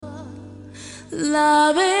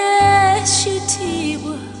Labe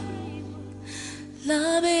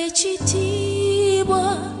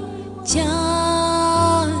chitibwa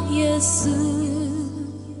cha Yesu.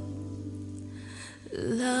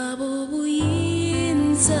 Labo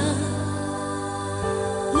buyinza.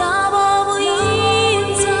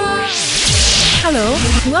 Hello,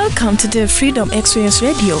 welcome to the Freedom Experience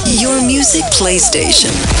Radio, your music play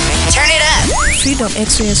station. Turn it up. Freedom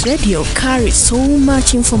Experience Radio carries so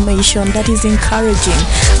much information that is encouraging,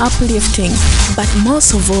 uplifting, but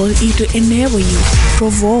most of all, it will enable you,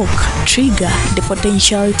 provoke, trigger the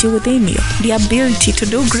potentiality within you, the ability to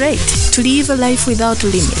do great, to live a life without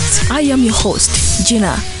limits. I am your host,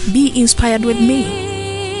 Gina. Be inspired with me.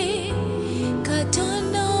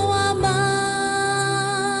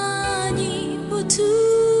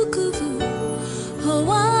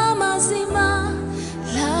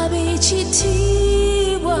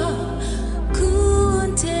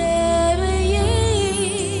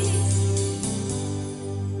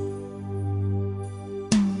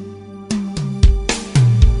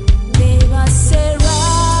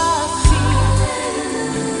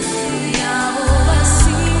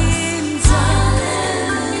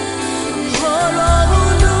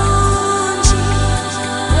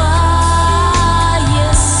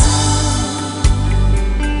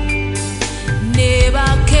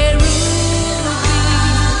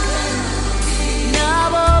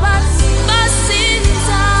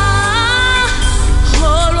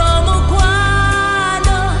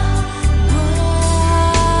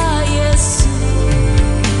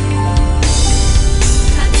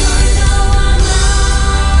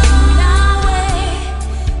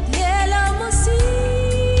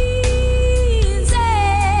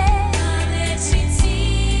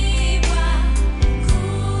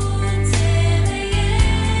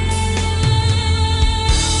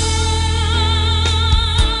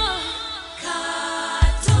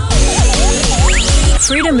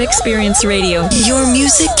 Freedom Experience Radio, your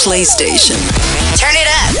music play station. Turn it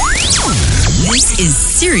up. This is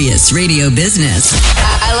serious radio business.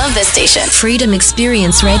 I love this station. Freedom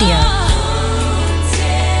Experience Radio.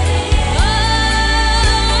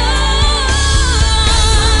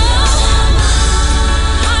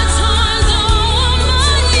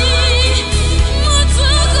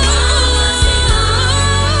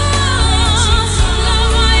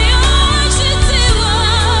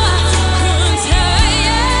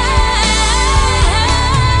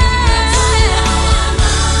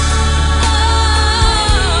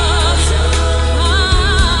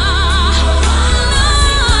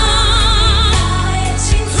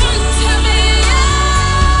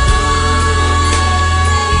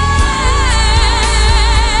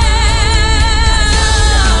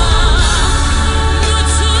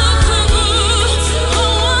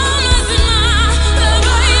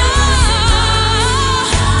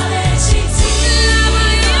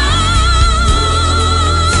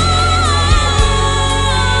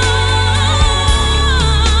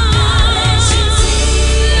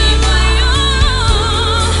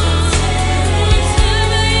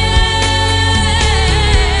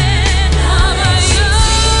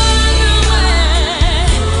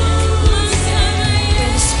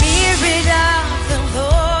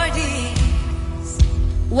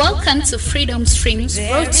 Welcome to Freedom Streams,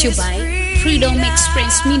 brought to you by Freedom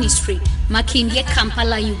Experience Ministry, Makindye,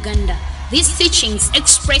 Kampala, Uganda. These teachings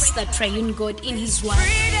express the triune God in His Word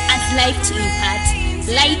as life to impart,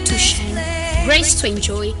 light to shine, grace to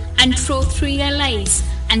enjoy, and truth to realize.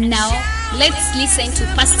 And now, let's listen to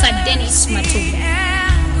Pastor Dennis Matuga.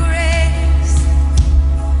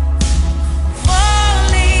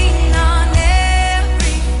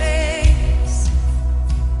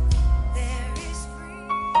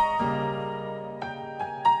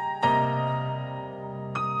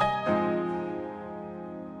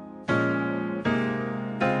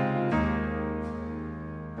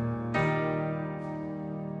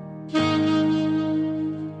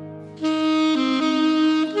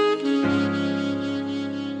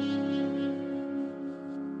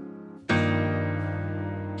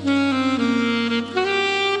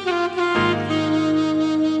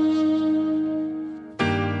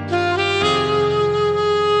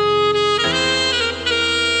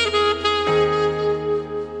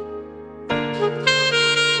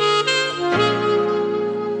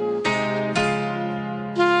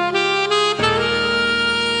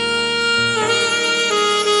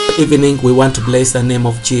 Evening, we want to bless the name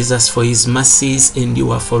of Jesus for His mercies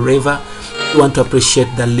endure forever. We want to appreciate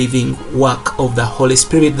the living work of the Holy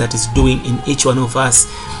Spirit that is doing in each one of us.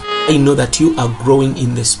 I know that you are growing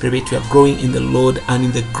in the Spirit, you are growing in the Lord and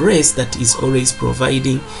in the grace that is always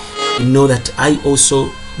providing. I know that I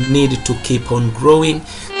also need to keep on growing,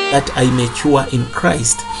 that I mature in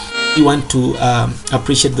Christ. We want to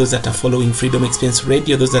appreciate those that are following Freedom Experience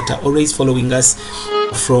Radio, those that are always following us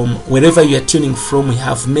from wherever you are tuning from. We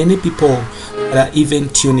have many people that are even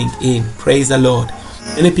tuning in. Praise the Lord.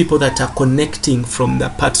 Many people that are connecting from the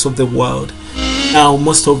parts of the world. Now,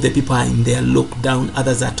 most of the people are in their lockdown,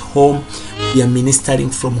 others at home. We are ministering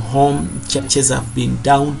from home. Churches have been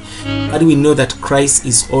down, but we know that Christ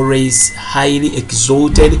is always highly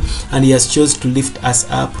exalted, and He has chosen to lift us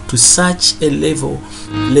up to such a level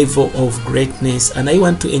of greatness. And I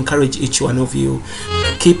want to encourage each one of you,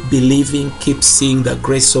 keep believing, keep seeing the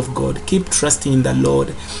grace of God, keep trusting in the Lord.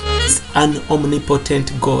 He's an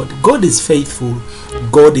omnipotent God. God is faithful.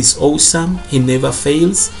 God is awesome. He never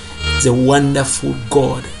fails. He's a wonderful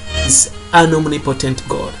God. He's an omnipotent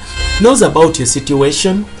God. He knows about your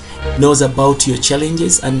situation, knows about your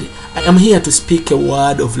challenges, and I am here to speak a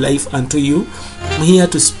word of life unto you. I'm here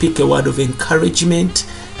to speak a word of encouragement.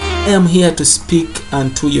 I am here to speak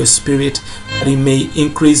unto your spirit that it may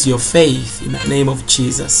increase your faith in the name of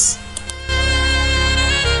Jesus.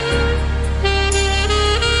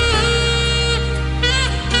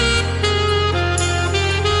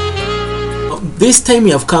 This time we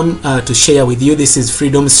have come to share with you. This is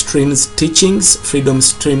Freedom Streams Teachings, Freedom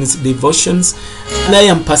Streams Devotions, and I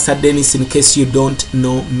am Pastor Dennis. In case you don't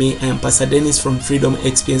know me, I am Pastor Dennis from Freedom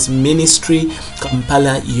Experience Ministry,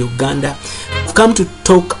 Kampala, Uganda. I've come to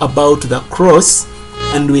talk about the cross,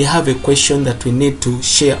 and we have a question that we need to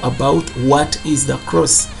share about. What is the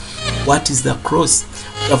cross? What is the cross?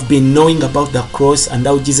 We have been knowing about the cross and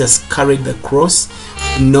how Jesus carried the cross.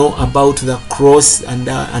 Know about the cross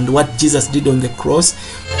and what Jesus did on the cross.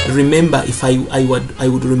 Remember, if I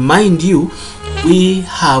would remind you, we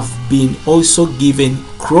have been also given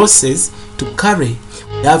crosses to carry.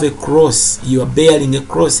 We have a cross. You are bearing a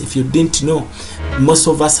cross. If you didn't know, most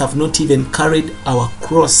of us have not even carried our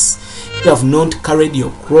cross. If you have not carried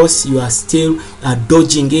your cross, you are still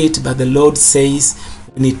dodging it. But the Lord says,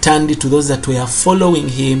 when He turned to those that were following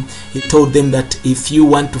Him, He told them that if you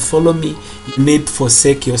want to follow me, you need to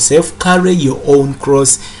forsake yourself, carry your own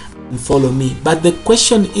cross, and follow me. But the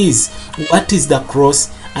question is, what is the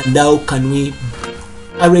cross, and how can we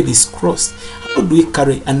carry this cross? How do we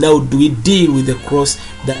carry, and how do we deal with the cross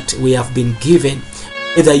that we have been given?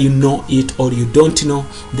 Whether you know it or you don't know,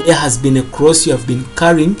 there has been a cross you have been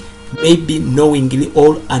carrying, maybe knowingly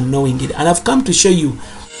or unknowingly. And I've come to show you,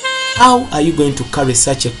 how are you going to carry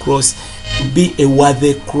such a cross to be a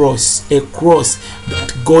worthy cross, a cross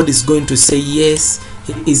that God is going to say, yes,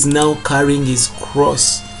 He is now carrying His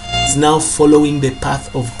cross. He's now following the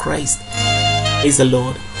path of Christ. Praise the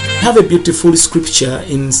Lord. I have a beautiful scripture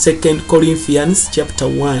in 2 Corinthians chapter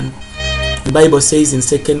 1. The Bible says in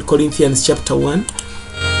 2 Corinthians chapter 1,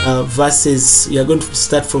 verses, we are going to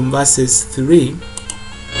start from verses 3.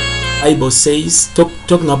 The Bible says,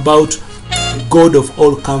 talking about God of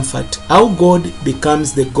all comfort, how God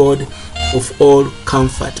becomes the God of all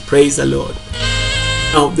comfort. Praise the Lord.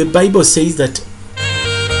 Now the Bible says that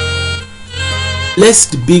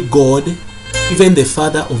blessed be God, even the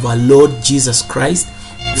Father of our Lord Jesus Christ,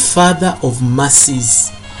 the Father of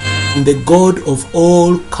mercies and the God of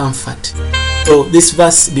all comfort. So this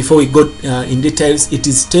verse, before we go in details, it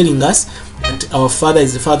is telling us that our Father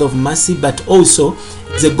is the Father of mercy, but also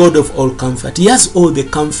is a God of all comfort. He has all the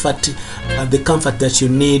comfort that you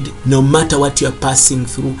need, no matter what you are passing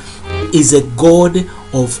through. He is a God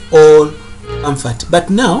of all comfort. But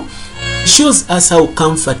now, it shows us how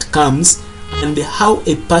comfort comes and how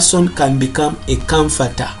a person can become a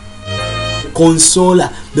comforter, a consoler,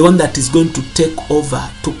 the one that is going to take over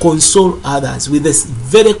to console others with this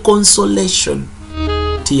very consolation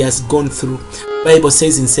that he has gone through. The Bible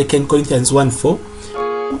says in 2 Corinthians 1:4,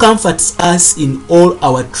 who comforts us in all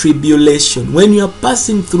our tribulation. When you are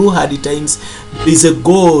passing through hard times, there is a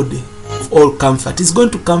God of all comfort. He's going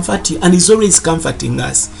to comfort you, and He's always comforting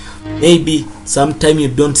us. Maybe sometime you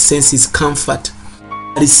don't sense His comfort,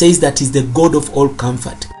 but He says that He's the God of all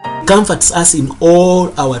comfort. He comforts us in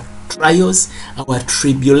all our trials, our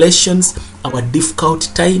tribulations, our difficult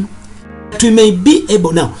time, that we may be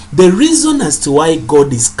able. Now, the reason as to why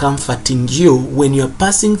God is comforting you when you are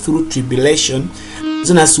passing through tribulation, the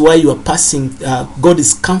reason as to why you are passing, God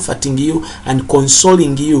is comforting you and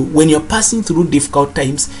consoling you when you are passing through difficult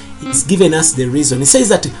times. He's given us the reason. He says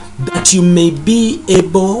that you may be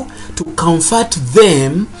able to comfort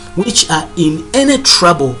them which are in any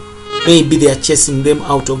trouble. Maybe they are chasing them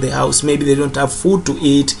out of the house. Maybe they don't have food to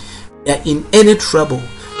eat. They are in any trouble.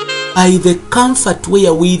 By the comfort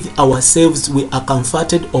wherewith ourselves we are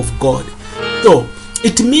comforted of God. So,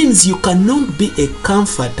 It means you cannot be a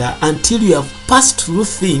comforter until you have passed through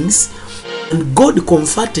things and God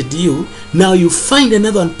comforted you. Now you find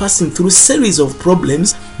another one passing through a series of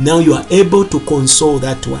problems. Now you are able to console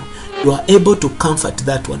that one. You are able to comfort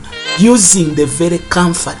that one using the very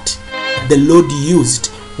comfort the Lord used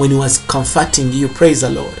when he was comforting you. Praise the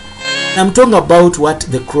Lord. I'm talking about what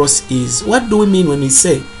the cross is. What do we mean when we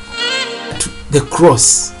say the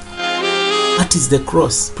cross? What is the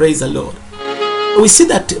cross? Praise the Lord. We see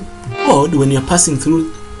that God, when you're passing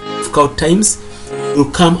through difficult times,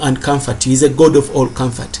 will come and comfort you. He's a God of all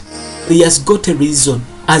comfort. He has got a reason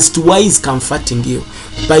as to why he's comforting you.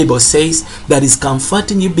 The Bible says that he's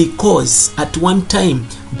comforting you because at one time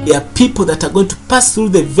there are people that are going to pass through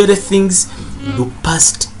the very things you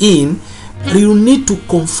passed in. You need to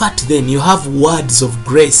comfort them. You have words of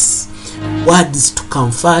grace, words to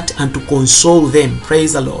comfort and to console them.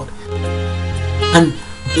 Praise the Lord. And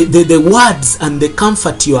the words and the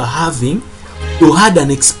comfort you are having, you had an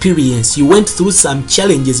experience. You went through some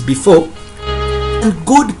challenges before and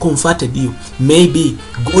God comforted you. Maybe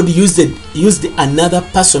God used another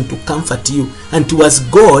person to comfort you, and it was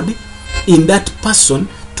God in that person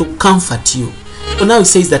to comfort you. So now he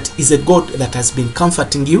says that he's a God that has been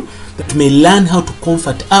comforting you, that may learn how to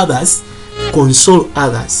comfort others, console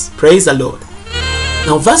others. Praise the Lord.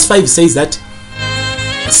 Now verse 5 says that,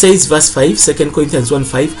 verse 5, 2 Corinthians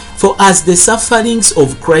 1:5, for as the sufferings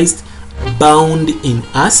of Christ abound in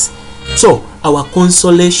us, so our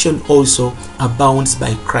consolation also abounds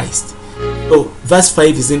by Christ. So verse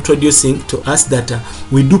 5 is introducing to us that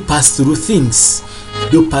we do pass through things, we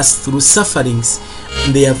do pass through sufferings,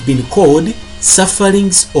 and they have been called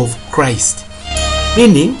sufferings of Christ,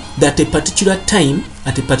 meaning that a particular time,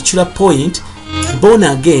 at a particular point, born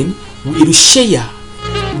again will share,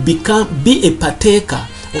 be a partaker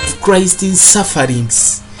of Christ's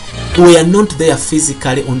sufferings. We are not there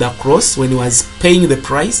physically on the cross when he was paying the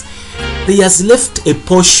price. He has left a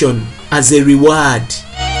portion as a reward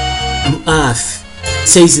on earth. It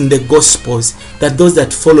says in the Gospels that those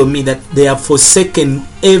that follow me, that they have forsaken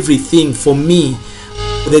everything for me,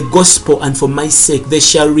 for the gospel and for my sake, they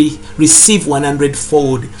shall receive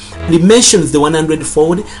 100-fold. And he mentions the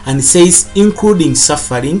 100-fold and says including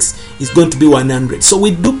sufferings is going to be 100. So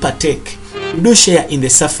we do partake, we do share in the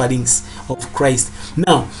sufferings of Christ.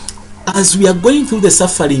 Now, as we are going through the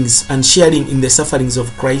sufferings and sharing in the sufferings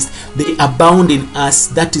of Christ, they abound in us.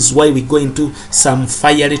 That is why we go into some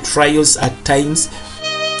fiery trials at times,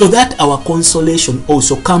 so that our consolation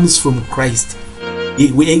also comes from Christ.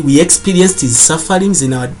 We experienced his sufferings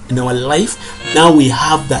in our life. Now we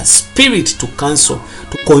have the spirit to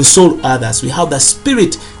console others. We have the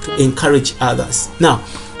spirit to encourage others. Now,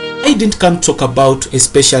 I didn't come to talk about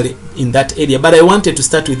especially in that area, but I wanted to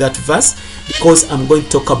start with that verse because I'm going to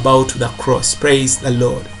talk about the cross. Praise the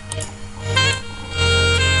Lord.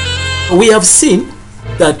 We have seen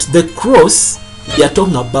that the cross we are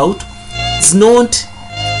talking about is not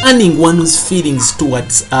turning one's feelings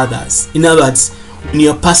towards others. In other words, when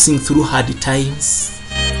you're passing through hard times,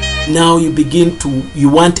 now you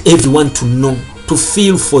want everyone to know, to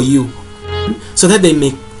feel for you, so that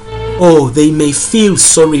they may feel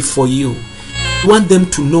sorry for you. You want them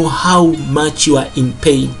to know how much you are in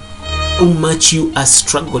pain, how much you are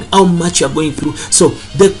struggling, how much you are going through. So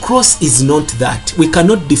the cross is not that. We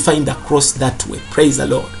cannot define the cross that way. Praise the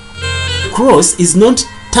Lord. The cross is not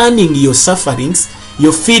turning your sufferings,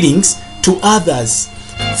 your feelings to others.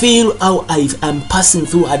 Feel how I am passing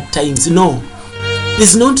through hard times. No.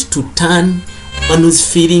 It's not to turn one's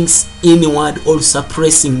feelings inward or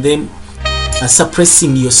suppressing them,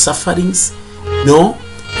 suppressing your sufferings. No.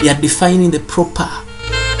 You are defining the proper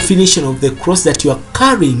definition of the cross that you are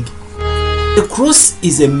carrying. The cross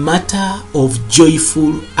is a matter of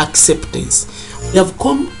joyful acceptance. We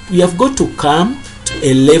have got to come to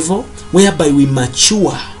a level whereby we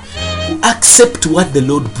mature, to accept what the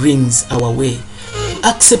Lord brings our way, to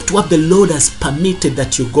accept what the Lord has permitted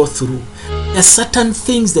that you go through. There are certain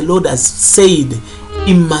things the Lord has said,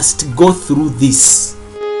 you must go through this.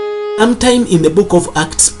 Sometime in the book of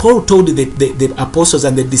Acts, Paul told the apostles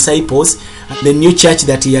and the disciples, the new church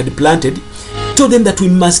that he had planted, told them that we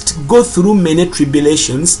must go through many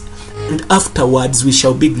tribulations and afterwards we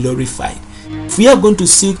shall be glorified. If we are going to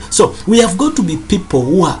seek, so we have got to be people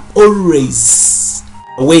who are always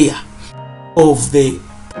aware of the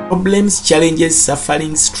problems, challenges,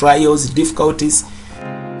 sufferings, trials, difficulties,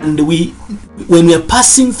 and when we are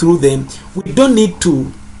passing through them, we don't need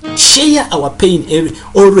to share our pain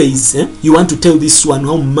always. You want to tell this one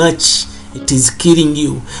how much it is killing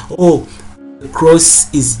you. Oh, the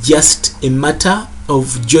cross is just a matter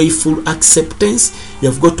of joyful acceptance. You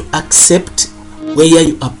have got to accept where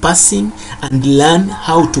you are passing and learn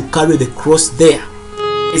how to carry the cross there.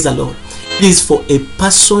 Praise the Lord. It is for a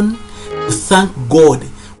person to thank God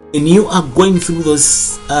when you are going through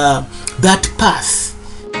those that path,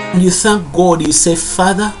 and you thank God. You say,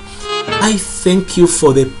 Father, I thank you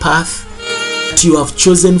for the path that you have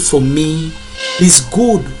chosen for me. It is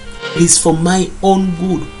good. It is for my own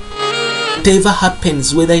good. Whatever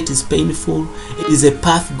happens, whether it is painful, it is a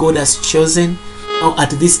path God has chosen. Now at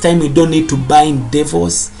this time, we don't need to bind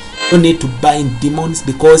devils, we don't need to bind demons,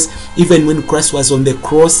 because even when Christ was on the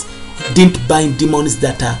cross, he didn't bind demons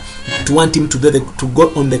that want him to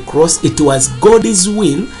go on the cross. It was God's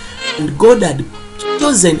will, and God had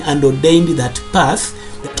chosen and ordained that path,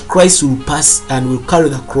 that Christ will pass and will carry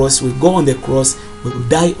the cross, will go on the cross, will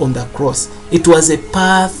die on the cross. It was a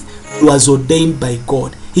path that was ordained by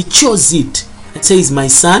God. He chose it and says, my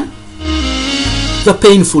son, however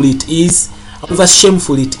painful it is, however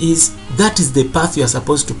shameful it is, that is the path you are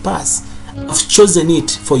supposed to pass. I've chosen it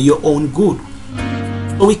for your own good.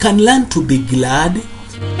 So we can learn to be glad.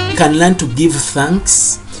 We can learn to give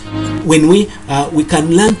thanks. When we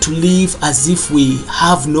can learn to live as if we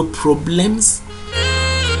have no problems.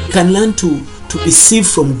 We can learn to receive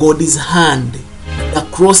from God's hand the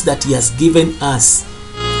cross that he has given us.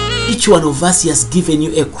 Each one of us, he has given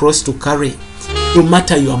you a cross to carry. No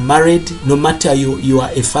matter you are married, no matter you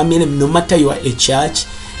are a family, no matter you are a church,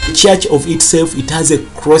 the church of itself, it has a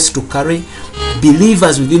cross to carry.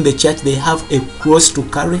 Believers within the church, they have a cross to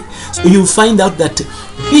carry. So you find out that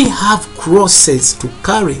we have crosses to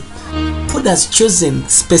carry. God has chosen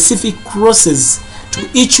specific crosses to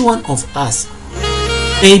each one of us.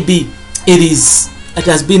 Maybe it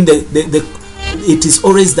has been it is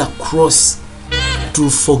always the cross to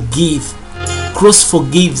forgive. Cross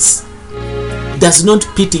forgives, does not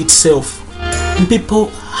pity itself. When people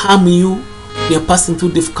harm you, they are passing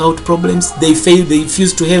through difficult problems, they fail, they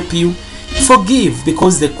refuse to help you, forgive,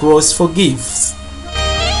 because the cross forgives.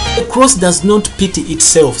 The cross does not pity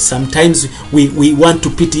itself. Sometimes we want to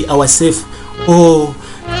pity ourselves. Oh,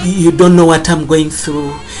 you don't know what I'm going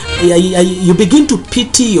through. You begin to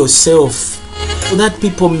pity yourself so that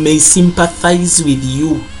people may sympathize with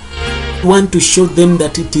you. You want to show them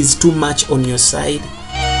that it is too much on your side.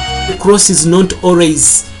 The cross is not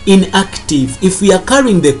always inactive. If we are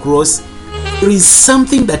carrying the cross, there is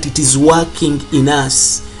something that it is working in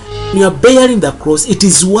us. When you are bearing the cross, it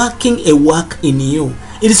is working a work in you.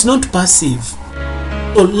 It is not passive.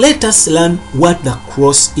 So let us learn what the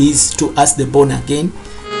cross is to us, the born again,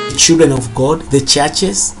 the children of God, the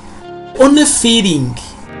churches. Only feeling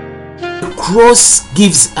the cross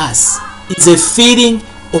gives us is a feeling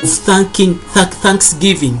of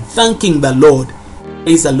thanksgiving, thanking the Lord.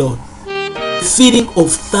 Praise the Lord. A feeling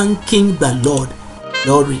of thanking the Lord.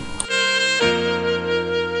 Glory.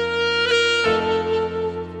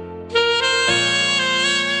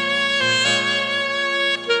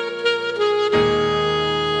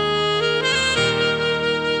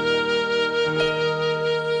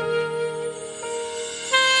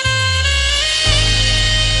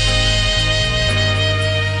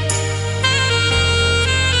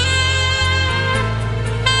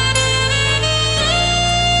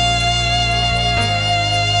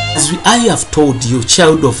 I have told you,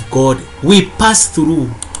 child of God, we pass through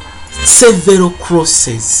several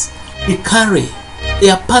crosses. We carry.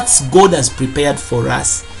 There are paths God has prepared for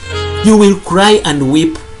us. You will cry and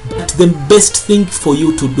weep, but the best thing for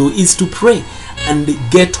you to do is to pray and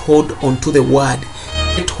get hold onto the word,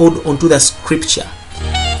 get hold onto the scripture.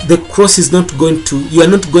 The cross is not going to, you are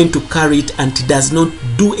not going to carry it and it does not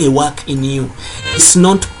do a work in you. It's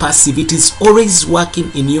not passive. It is always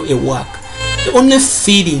working in you a work. The only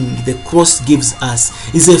feeling the cross gives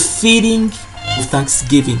us is a feeling of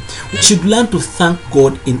thanksgiving. We should learn to thank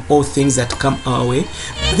God in all things that come our way.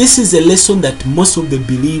 This is a lesson that most of the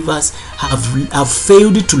believers have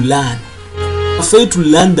failed to learn. Have failed to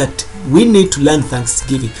learn that we need to learn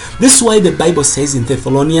thanksgiving. This is why the Bible says in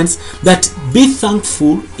Thessalonians that be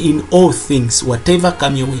thankful in all things, whatever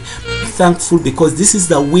come your way. Be thankful, because this is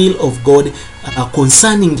the will of God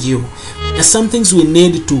concerning you. There are some things we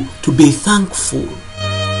need to be thankful.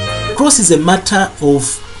 The cross is a matter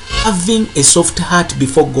of having a soft heart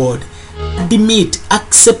before God. Admit,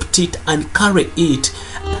 accept it and carry it.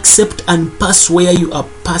 Accept and pass where you are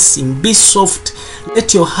passing. Be soft.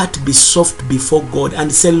 Let your heart be soft before God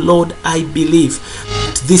and say, Lord, I believe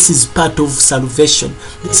that this is part of salvation.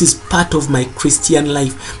 This is part of my Christian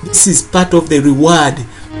life. This is part of the reward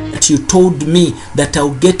that you told me that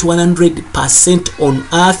I'll get 100% on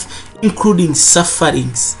earth, including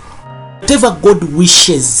sufferings. Whatever God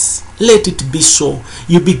wishes, let it be so.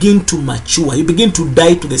 You begin to mature. You begin to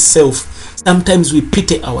die to the self. Sometimes we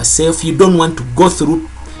pity ourselves. You don't want to go through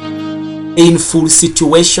painful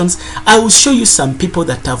situations. I will show you some people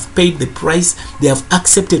that have paid the price. They have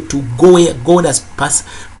accepted to go where God has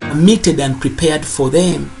permitted and prepared for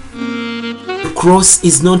them. The cross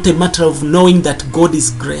is not a matter of knowing that God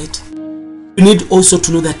is great. You need also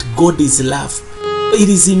to know that God is love. It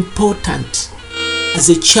is important as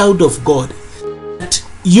a child of God that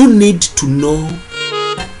you need to know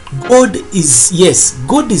that God is, yes,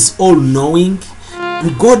 God is all-knowing,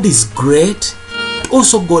 and God is great, but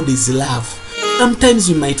also God is love. Sometimes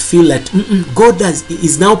you might feel that God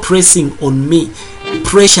is now pressing on me. The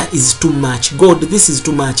pressure is too much. God, this is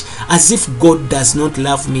too much. As if God does not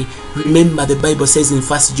love me. Remember, the Bible says in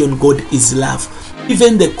 1 John, God is love.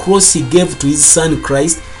 Even the cross he gave to his son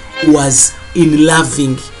Christ was in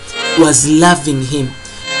loving. He was loving him.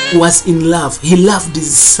 He was in love. He loved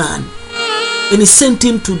his son. When he sent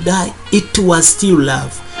him to die, it was still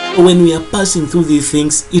love. When we are passing through these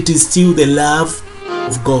things, it is still the love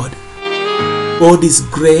of God. God is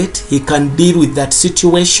great. He can deal with that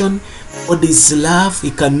situation. God is love.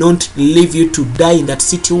 He cannot leave you to die in that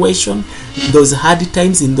situation, in those hard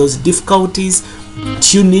times, in those difficulties.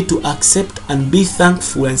 But you need to accept and be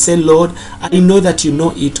thankful and say, Lord, I know that you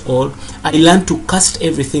know it all. I learn to cast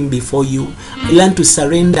everything before you. I learn to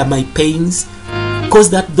surrender my pains, because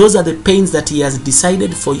those are the pains that he has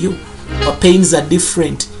decided for you. Our pains are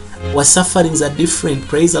different. Our sufferings are different.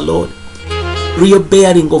 Praise the Lord. Real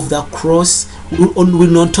bearing of the cross will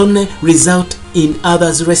not only result in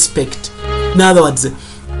others' respect. In other words,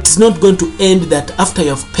 it's not going to end that after you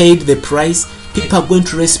have paid the price, people are going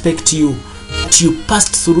to respect you. But you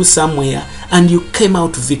passed through somewhere and you came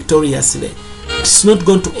out victoriously. It's not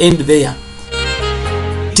going to end there.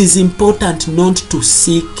 It is important not to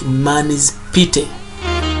seek man's pity,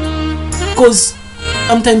 because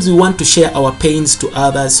sometimes we want to share our pains to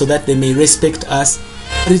others so that they may respect us.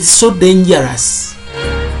 But it's so dangerous.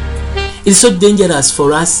 It's so dangerous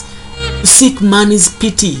for us to seek man's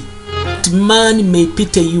pity. That man may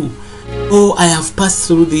pity you. Oh, I have passed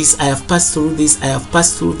through this. I have passed through this. I have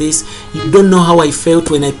passed through this. You don't know how I felt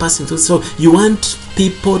when I passed through. So you want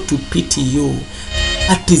people to pity you.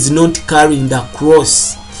 That is not carrying the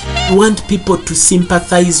cross. You want people to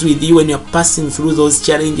sympathize with you when you're passing through those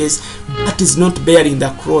challenges. That is not bearing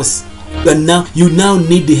the cross. You now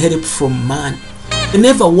need the help from man.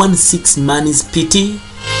 Whenever one seeks man's pity,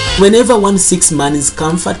 whenever one seeks man's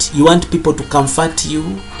comfort, you want people to comfort you.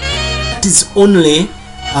 That is only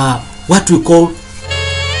what we call,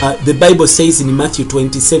 the Bible says in Matthew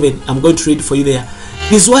 27, I'm going to read for you there,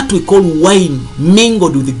 is what we call wine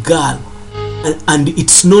mingled with gall, and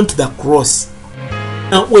it's not the cross.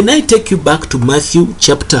 Now, when I take you back to Matthew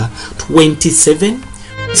chapter 27,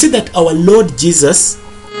 you see that our Lord Jesus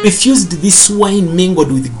refused this wine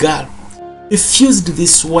mingled with gall. Refused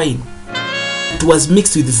this wine. It was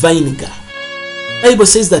mixed with vinegar. The Bible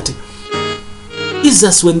says that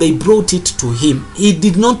Jesus, when they brought it to him, he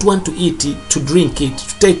did not want to eat it, to drink it,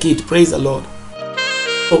 to take it. Praise the Lord.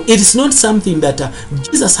 Oh, it is not something that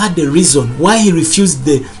Jesus had a reason why he refused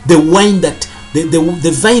the wine, that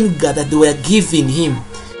the vinegar that they were giving him.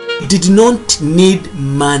 He did not need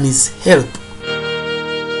man's help.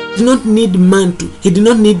 He did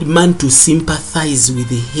not need man to sympathize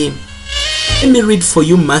with him. Let me read for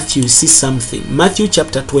you Matthew. See something. Matthew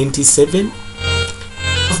chapter 27.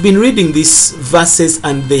 I've been reading these verses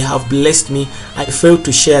and they have blessed me. I failed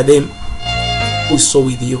to share them also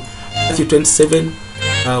with you. Matthew 27.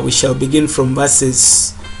 We shall begin from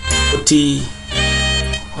verses 43.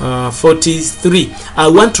 I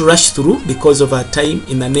want to rush through because of our time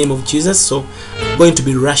in the name of Jesus. So I'm going to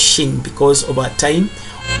be rushing because of our time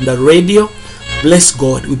on the radio. Bless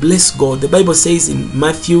God. We bless God. The Bible says in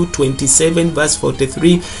Matthew 27 verse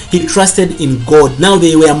 43, he trusted in God. Now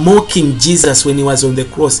they were mocking Jesus when he was on the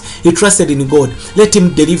cross. He trusted in God. Let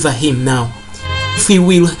him deliver him now. If he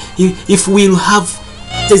will have,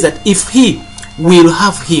 says that if he will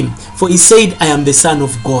have him, for he said, I am the Son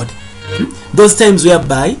of God. Those times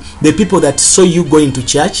whereby the people that saw you going to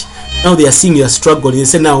church, now they are seeing your struggle. They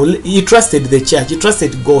say, now he trusted the church. He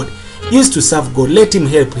trusted God. He used to serve God. Let him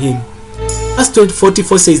help him. Verse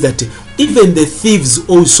 44 says that even the thieves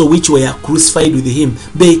also which were crucified with him,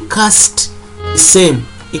 they cast the same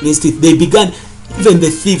in his teeth. They began, even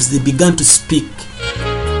the thieves, they began to speak.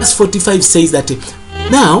 Verse 45 says that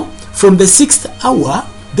now from the 6th hour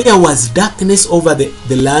there was darkness over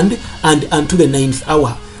the land, and unto the 9th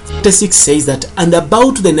hour. 46 says that, and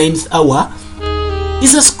about the 9th hour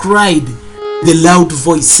Jesus cried with a loud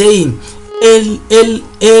voice, saying, Eli,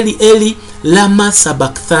 Eli, lama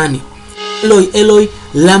sabachthani. Eloi, Eloi,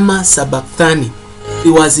 lama sabachthani.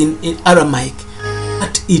 It was in Aramaic.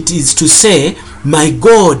 But it is to say, my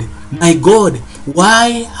God,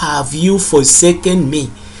 why have you forsaken me?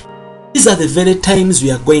 These are the very times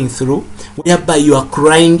we are going through, whereby you are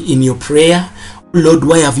crying in your prayer. Lord,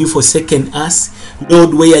 why have you forsaken us?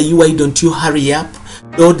 Lord, where are you? Why don't you hurry up?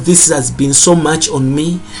 Lord, this has been so much on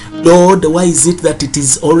me. Lord, why is it that it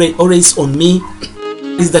is always on me?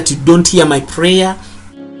 Is that you don't hear my prayer?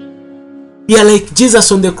 Yeah, like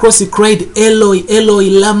Jesus on the cross, he cried, Eloi, Eloi,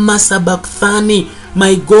 lama sabachthani.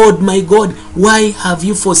 My God, why have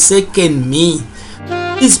you forsaken me?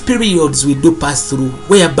 These periods we do pass through,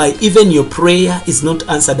 whereby even your prayer is not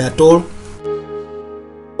answered at all.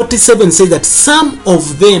 47 says that some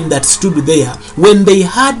of them that stood there, when they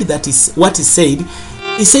heard that is what he said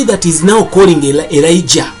that he's now calling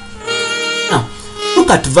Elijah. Now, look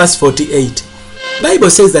at verse 48. The Bible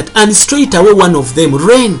says that, and straightway one of them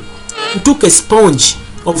ran and took a sponge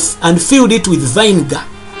and filled it with vinegar.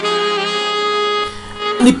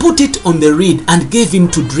 And he put it on the reed and gave him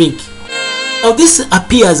to drink. Now this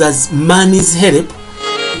appears as man's help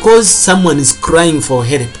because someone is crying for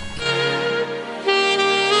help.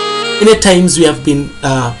 Many times we have been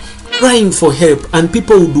crying for help and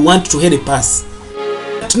people would want to help us.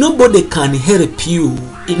 But nobody can help you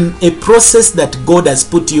in a process that God has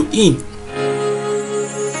put you in.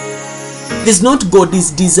 It is not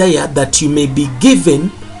God's desire that you may be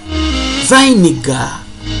given vinegar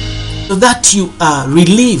so that you are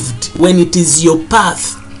relieved when it is your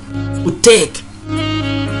path to take.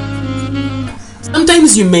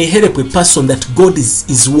 Sometimes you may help a person that God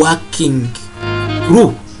is working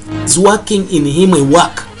through, is working in him a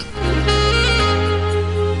work.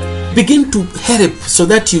 Begin to help so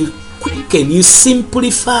that you quicken, you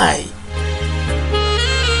simplify.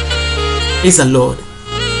 Praise the Lord.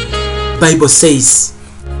 Bible says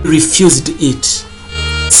he refused it.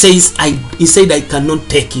 He said I cannot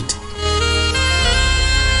take it.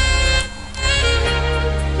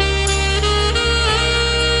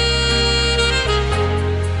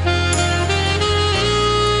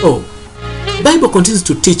 Oh, the Bible continues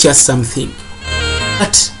to teach us something.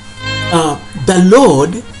 But the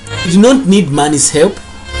Lord did not need man's help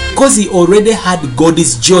because he already had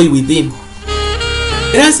God's joy within.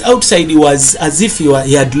 Whereas outside he was as if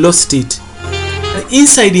he had lost it. But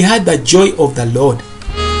inside he had the joy of the Lord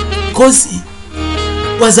because he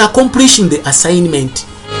was accomplishing the assignment.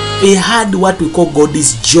 He had what we call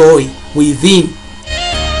God's joy within.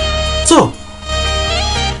 So,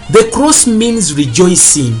 the cross means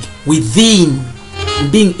rejoicing within,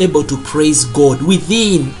 being able to praise God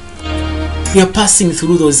within. We are passing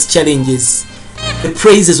through those challenges. The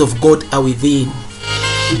praises of God are within.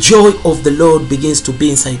 The joy of the Lord begins to be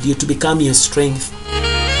inside you, to become your strength.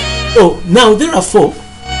 So now, therefore,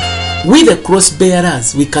 we the cross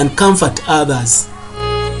bearers, we can comfort others.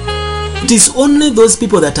 It is only those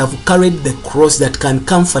people that have carried the cross that can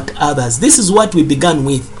comfort others. This is what we began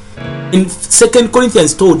with. In 2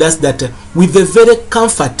 Corinthians told us that with the very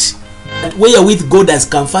comfort that wherewith God has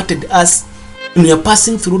comforted us when we are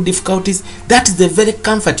passing through difficulties, that is the very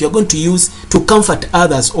comfort you are going to use to comfort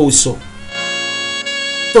others also.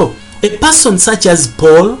 So, a person such as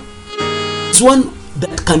Paul is one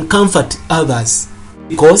that can comfort others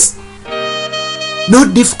because no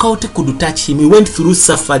difficulty could touch him. He went through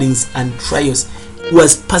sufferings and trials. He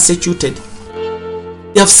was persecuted.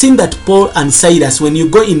 You have seen that Paul and Silas, when you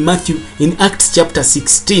go in Acts chapter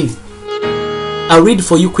 16, I'll read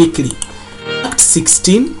for you quickly. Acts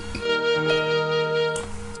 16,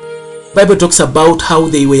 Bible talks about how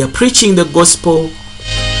they were preaching the gospel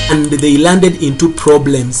and they landed into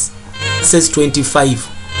problems. It says 25.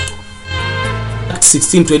 Acts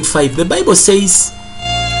 16:25. The Bible says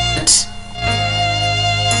that,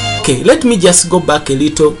 okay, let me just go back a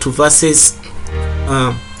little to verses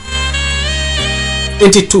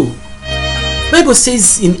 22. Bible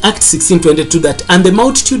says in Acts 16:22 that, and the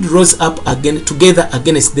multitude rose up again together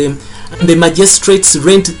against them, and the magistrates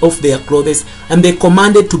rent off their clothes, and they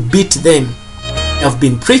commanded to beat them. They have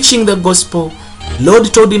been preaching the gospel.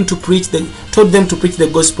 Lord told them to preach the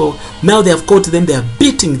gospel. Now they have caught them, they are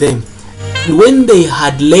beating them. And when they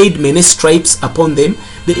had laid many stripes upon them,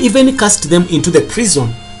 they even cast them into the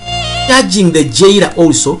prison, charging the jailer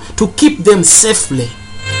also to keep them safely.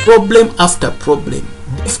 Problem after problem,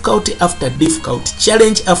 difficulty after difficulty,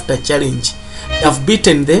 challenge after challenge. They have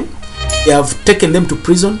beaten them, they have taken them to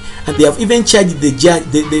prison, and they have even charged the judge,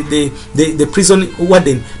 the prison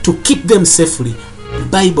warden, to keep them safely. The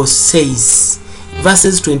Bible says,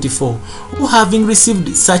 verses 24, who having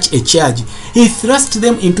received such a charge, he thrust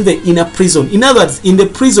them into the inner prison. In other words, in the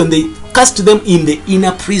prison, they cast them in the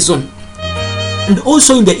inner prison. And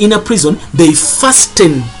also in the inner prison, they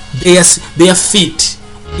fasten their feet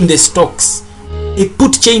in the stocks. They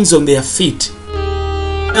put chains on their feet.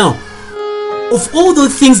 Now, of all the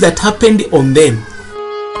things that happened on them,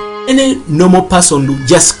 any normal person would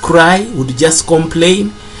just cry, would just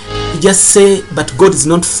complain, would just say, but God is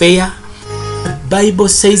not fair. The Bible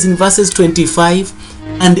says in verses 25,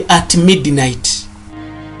 and at midnight,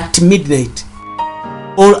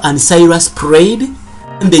 Paul and Silas prayed,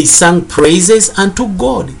 and they sang praises unto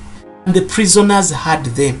God, and the prisoners heard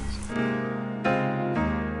them.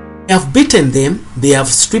 They have beaten them, they have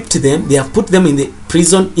stripped them, they have put them in the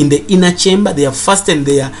prison, in the inner chamber, they have fastened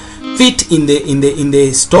their feet in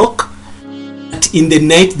the stock. But in the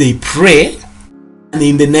night they pray, and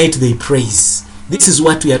in the night they praise. This is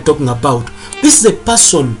what we are talking about. This is a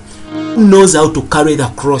person who knows how to carry the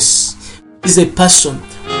cross. This is a person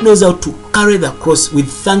who knows how to carry the cross with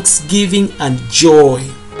thanksgiving and joy.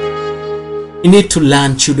 We need to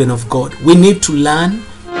learn, children of God. We need to learn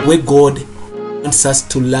where God wants us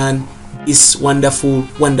to learn this wonderful,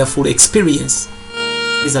 wonderful experience.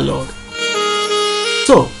 Praise the Lord.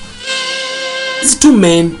 So, these two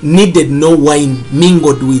men needed no wine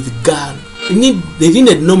mingled with gall. They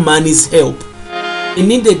needed no money's help. They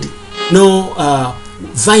needed no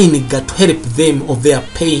vinegar to help them of their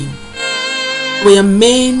pain. We are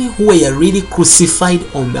men who were really crucified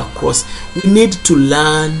on the cross. We need to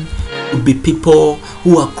learn to be people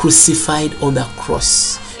who are crucified on the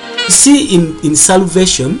cross. You see, in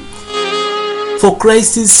salvation, for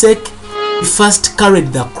Christ's sake, he first carried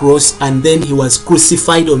the cross and then he was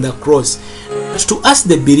crucified on the cross. But to us,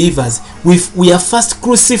 the believers, we are first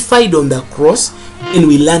crucified on the cross, and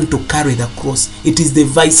we learn to carry the cross. It is the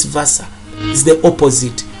vice versa. It's the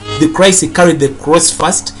opposite. The Christ, he carried the cross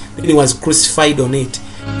first, then he was crucified on it.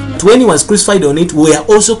 But when he was crucified on it, we are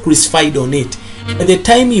also crucified on it. By the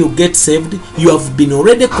time you get saved, you have been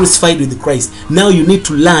already crucified with Christ. Now you need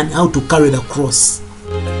to learn how to carry the cross.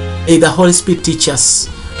 May the Holy Spirit teach us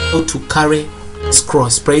how to carry this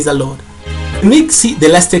cross. Praise the Lord. You need to see the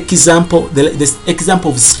last example, the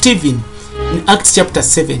example of Stephen in Acts chapter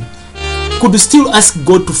 7. Could still ask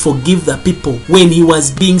God to forgive the people when he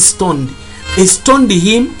was being stoned. They stoned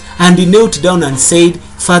him and he knelt down and said,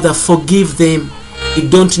 Father, forgive them. They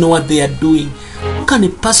don't know what they are doing. How can a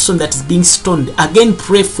person that is being stoned again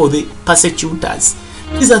pray for the persecutors?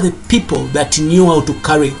 These are the people that knew how to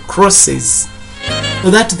carry crosses, so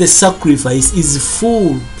that the sacrifice is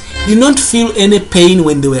full. Did not feel any pain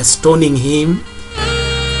when they were stoning him.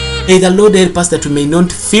 May the Lord help us that we may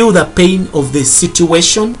not feel the pain of the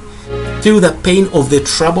situation, feel the pain of the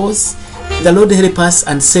troubles. May the Lord help us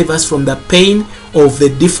and save us from the pain of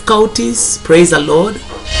the difficulties. Praise the Lord.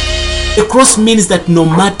 The cross means that no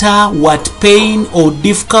matter what pain or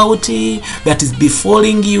difficulty that is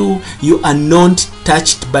befalling you, you are not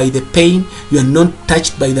touched by the pain, you are not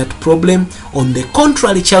touched by that problem. On the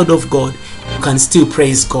contrary, child of God, you can still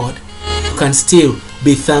praise God. You can still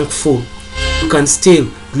be thankful. You can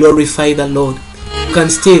still glorify the Lord. You can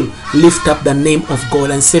still lift up the name of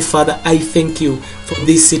God and say, Father, I thank you for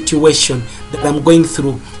this situation that I'm going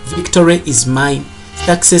through. Victory is mine.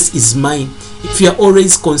 Success is mine. If you are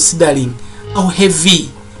always considering how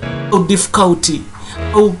heavy, how difficult,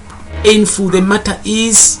 how painful the matter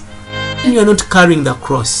is, then you are not carrying the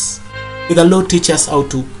cross. May the Lord teach us how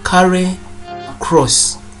to carry a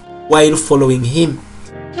cross while following him.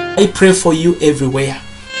 I pray for you everywhere.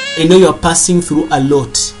 I know you are passing through a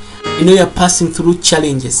lot. I know you are passing through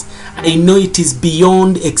challenges. I know it is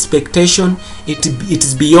beyond expectation. It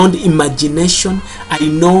is beyond imagination. I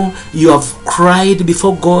know you have cried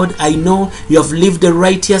before God. I know you have lived a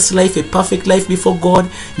righteous life, a perfect life before God.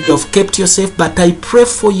 You have kept yourself. But I pray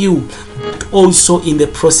for you that also in the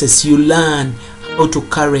process you learn how to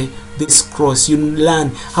carry this cross. You learn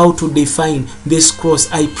how to define this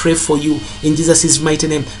cross. I pray for you in Jesus' mighty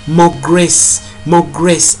name. More grace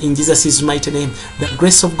in Jesus' mighty name. The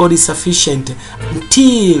grace of God is sufficient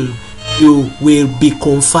until you will be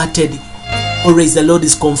comforted. Always the Lord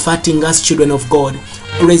is comforting us, children of God.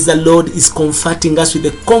 Always the Lord is comforting us with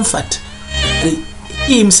the comfort that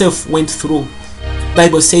he himself went through. The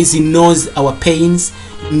Bible says he knows our pains,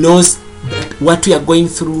 he knows what we are going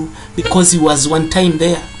through, because he was one time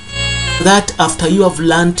there. That after you have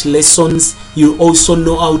learned lessons, you also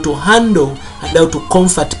know how to handle and how to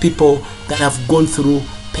comfort people that have gone through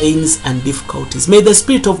pains and difficulties. May the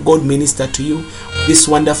Spirit of God minister to you this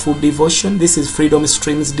wonderful devotion. This is Freedom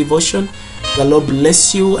Streams devotion. The Lord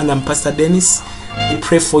bless you, and I'm Pastor Dennis. I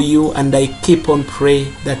pray for you, and I keep on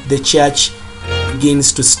praying that the church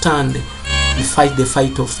begins to stand and fight the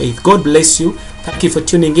fight of faith. God bless you. Thank you for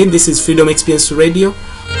tuning in. This is Freedom Experience Radio.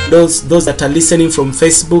 Those that are listening from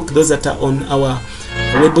Facebook, those that are on our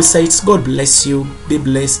websites, God bless you. Be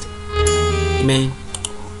blessed. Amen.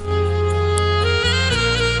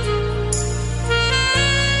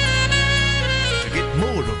 To get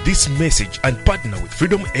more of this message and partner with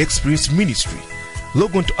Freedom Experience Ministry,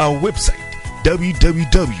 log on to our website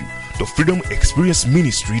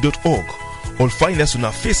www.freedomexperienceministry.org or find us on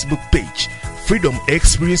our Facebook page, Freedom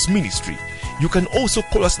Experience Ministry. You can also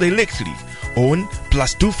call us directly on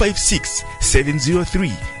 +256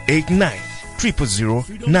 703 89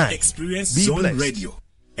 0009. Experience Be Zone blessed. Radio.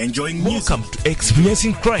 Enjoying music. Welcome to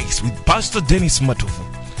Experiencing Christ with Pastor Dennis Matovu.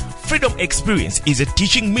 Freedom Experience is a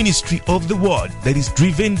teaching ministry of the word that is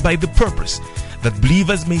driven by the purpose that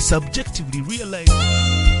believers may subjectively realize.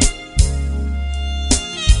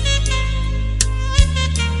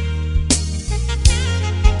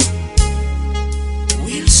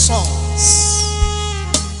 Will songs.